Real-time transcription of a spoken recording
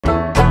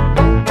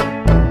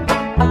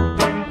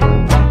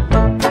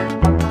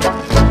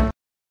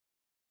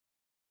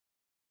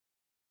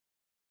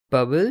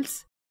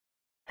Bubbles,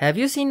 have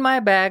you seen my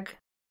bag?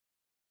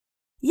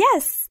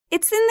 Yes,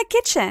 it's in the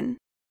kitchen.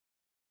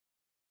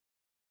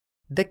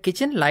 The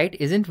kitchen light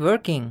isn't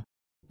working.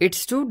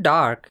 It's too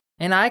dark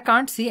and I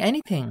can't see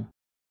anything.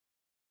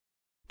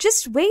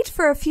 Just wait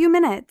for a few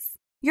minutes.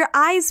 Your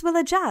eyes will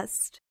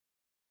adjust.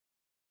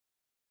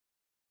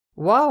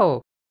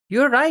 Wow,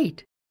 you're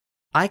right.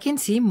 I can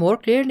see more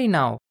clearly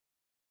now.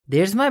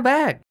 There's my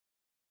bag.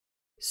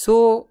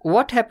 So,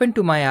 what happened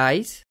to my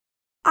eyes?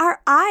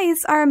 Our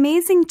eyes are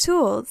amazing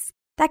tools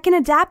that can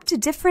adapt to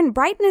different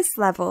brightness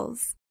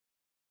levels.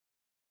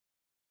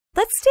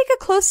 Let's take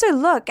a closer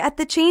look at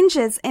the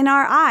changes in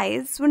our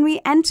eyes when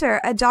we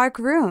enter a dark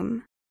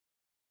room.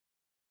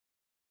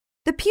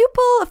 The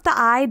pupil of the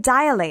eye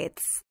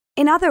dilates.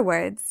 In other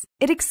words,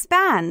 it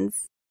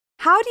expands.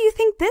 How do you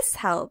think this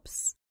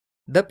helps?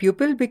 The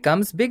pupil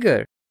becomes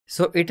bigger,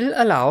 so it'll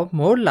allow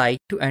more light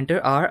to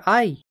enter our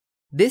eye.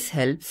 This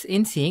helps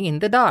in seeing in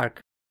the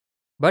dark.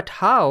 But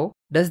how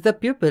does the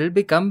pupil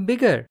become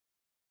bigger?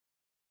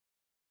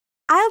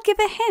 I'll give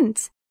a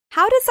hint.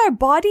 How does our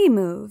body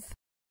move?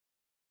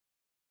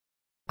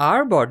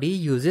 Our body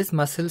uses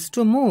muscles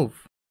to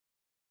move.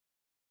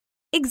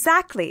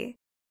 Exactly.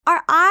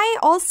 Our eye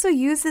also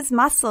uses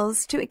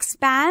muscles to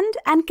expand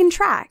and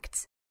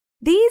contract.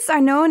 These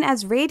are known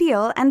as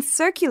radial and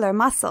circular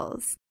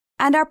muscles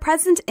and are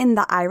present in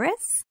the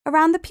iris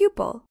around the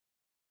pupil.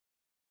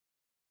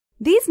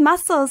 These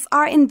muscles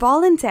are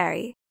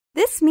involuntary.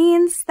 This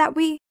means that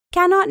we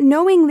cannot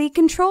knowingly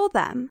control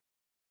them.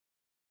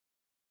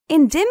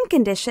 In dim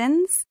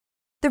conditions,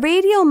 the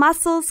radial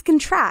muscles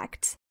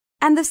contract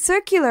and the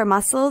circular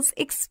muscles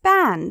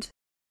expand.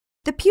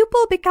 The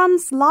pupil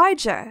becomes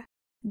larger.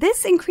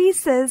 This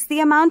increases the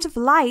amount of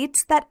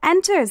light that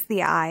enters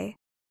the eye.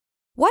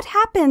 What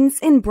happens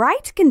in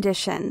bright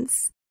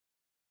conditions?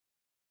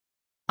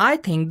 I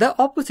think the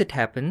opposite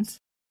happens.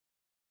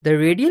 The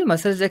radial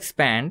muscles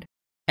expand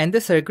and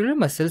the circular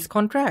muscles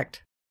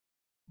contract.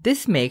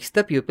 This makes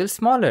the pupil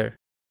smaller.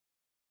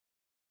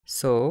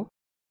 So,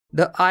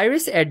 the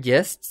iris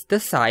adjusts the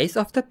size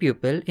of the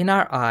pupil in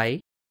our eye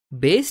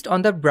based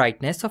on the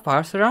brightness of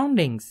our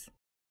surroundings.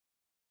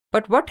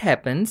 But what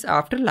happens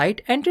after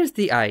light enters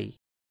the eye?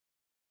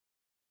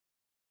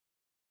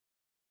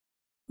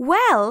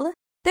 Well,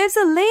 there's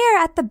a layer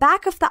at the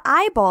back of the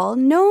eyeball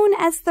known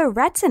as the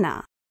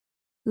retina.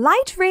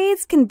 Light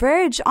rays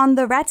converge on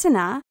the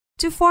retina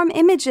to form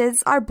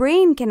images our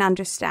brain can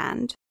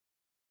understand.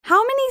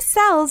 How many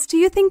cells do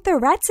you think the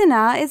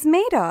retina is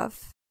made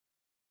of?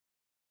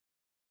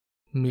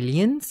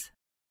 Millions?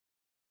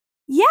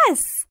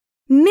 Yes,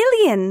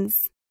 millions.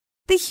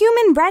 The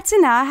human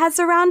retina has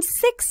around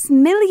 6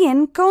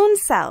 million cone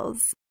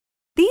cells.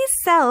 These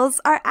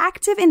cells are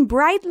active in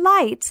bright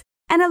light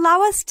and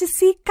allow us to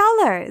see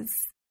colors.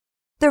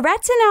 The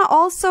retina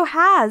also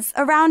has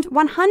around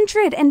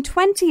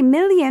 120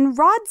 million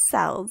rod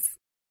cells.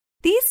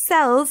 These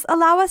cells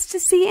allow us to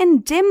see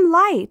in dim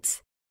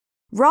light.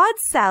 Rod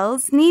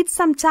cells need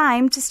some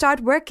time to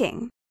start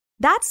working.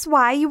 That's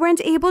why you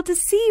weren't able to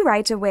see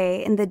right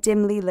away in the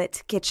dimly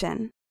lit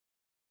kitchen.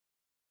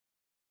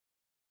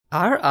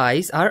 Our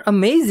eyes are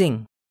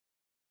amazing.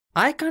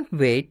 I can't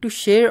wait to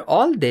share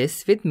all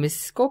this with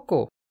Miss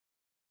Coco.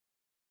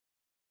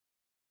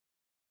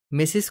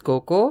 Mrs.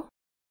 Coco,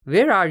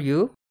 where are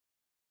you?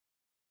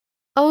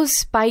 Oh,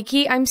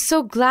 Spiky, I'm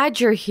so glad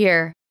you're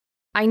here.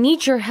 I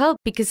need your help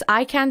because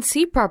I can't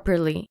see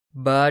properly.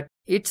 But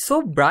it's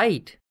so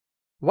bright.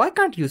 Why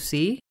can't you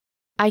see?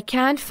 I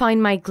can't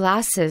find my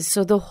glasses,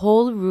 so the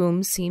whole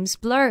room seems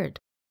blurred.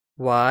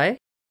 Why?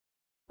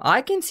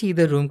 I can see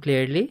the room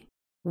clearly.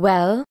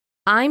 Well,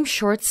 I'm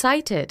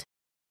short-sighted.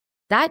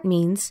 That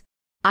means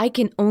I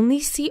can only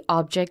see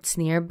objects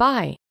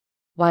nearby,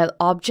 while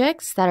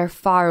objects that are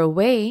far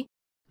away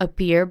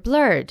appear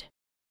blurred.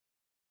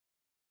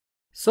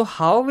 So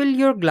how will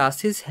your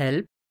glasses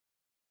help?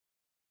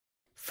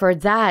 For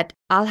that,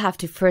 I'll have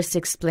to first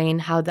explain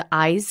how the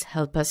eyes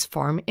help us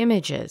form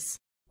images.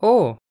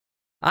 Oh,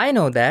 I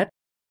know that.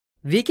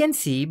 We can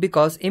see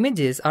because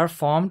images are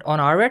formed on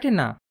our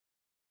retina.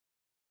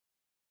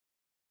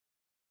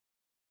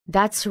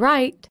 That's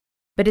right,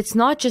 but it's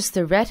not just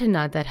the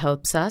retina that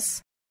helps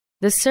us.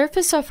 The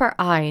surface of our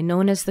eye,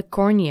 known as the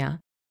cornea,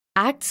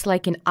 acts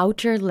like an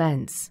outer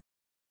lens.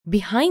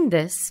 Behind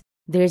this,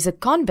 there's a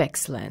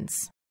convex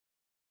lens.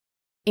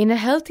 In a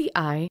healthy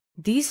eye,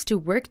 these two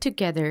work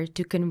together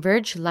to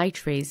converge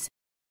light rays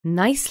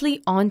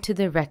nicely onto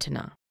the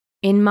retina.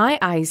 In my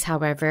eyes,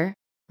 however,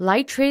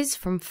 light rays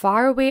from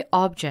faraway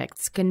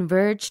objects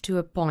converge to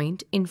a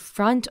point in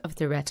front of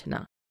the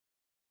retina,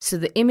 so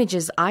the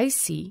images I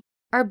see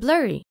are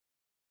blurry.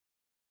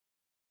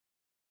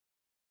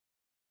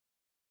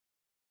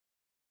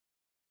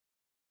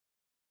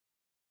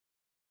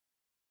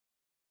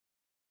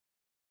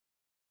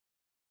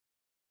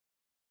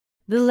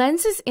 The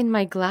lenses in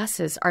my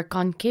glasses are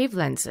concave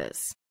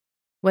lenses.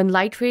 When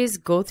light rays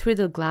go through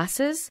the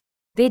glasses,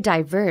 they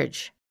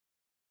diverge.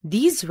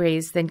 These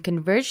rays then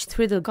converge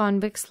through the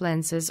convex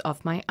lenses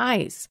of my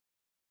eyes.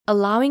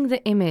 allowing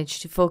the image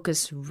to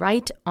focus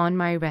right on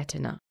my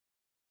retina.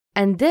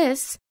 And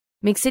this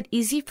makes it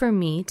easy for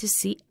me to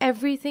see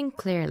everything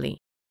clearly.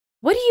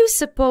 What do you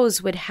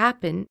suppose would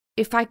happen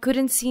if I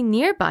couldn't see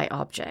nearby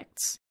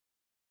objects?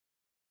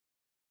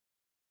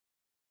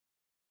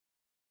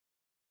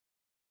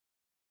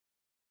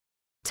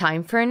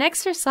 Time for an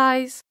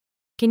exercise.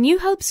 Can you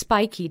help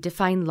Spiky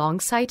define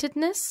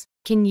long-sightedness?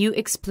 Can you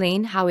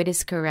explain how it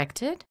is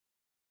corrected?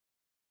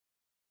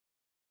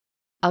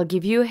 I'll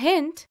give you a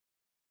hint.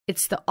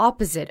 It's the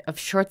opposite of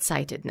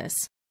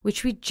short-sightedness,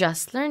 which we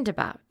just learned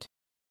about.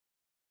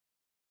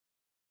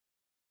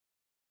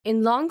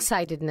 In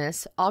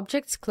long-sightedness,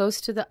 objects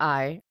close to the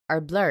eye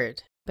are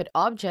blurred, but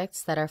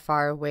objects that are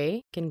far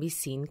away can be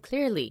seen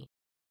clearly.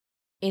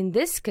 In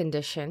this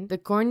condition, the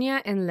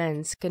cornea and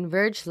lens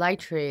converge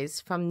light rays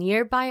from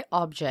nearby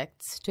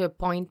objects to a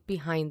point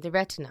behind the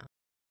retina.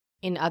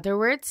 In other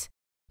words,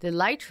 the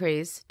light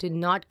rays do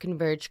not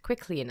converge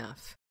quickly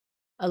enough.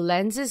 A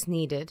lens is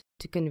needed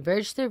to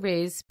converge the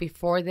rays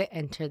before they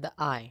enter the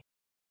eye.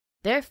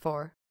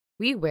 Therefore,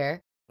 we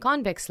wear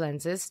convex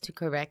lenses to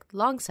correct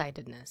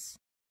long-sightedness.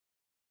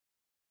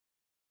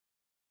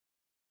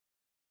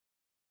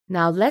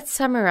 Now let's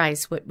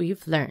summarize what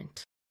we've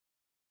learned.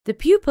 The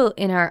pupil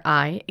in our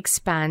eye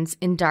expands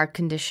in dark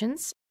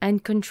conditions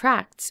and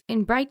contracts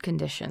in bright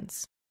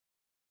conditions.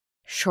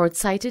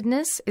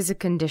 Short-sightedness is a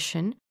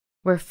condition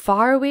where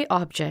faraway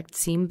objects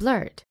seem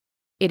blurred.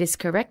 It is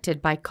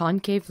corrected by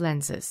concave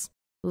lenses.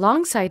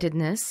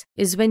 Long-sightedness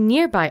is when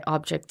nearby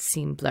objects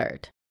seem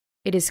blurred.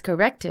 It is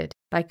corrected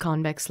by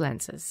convex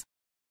lenses.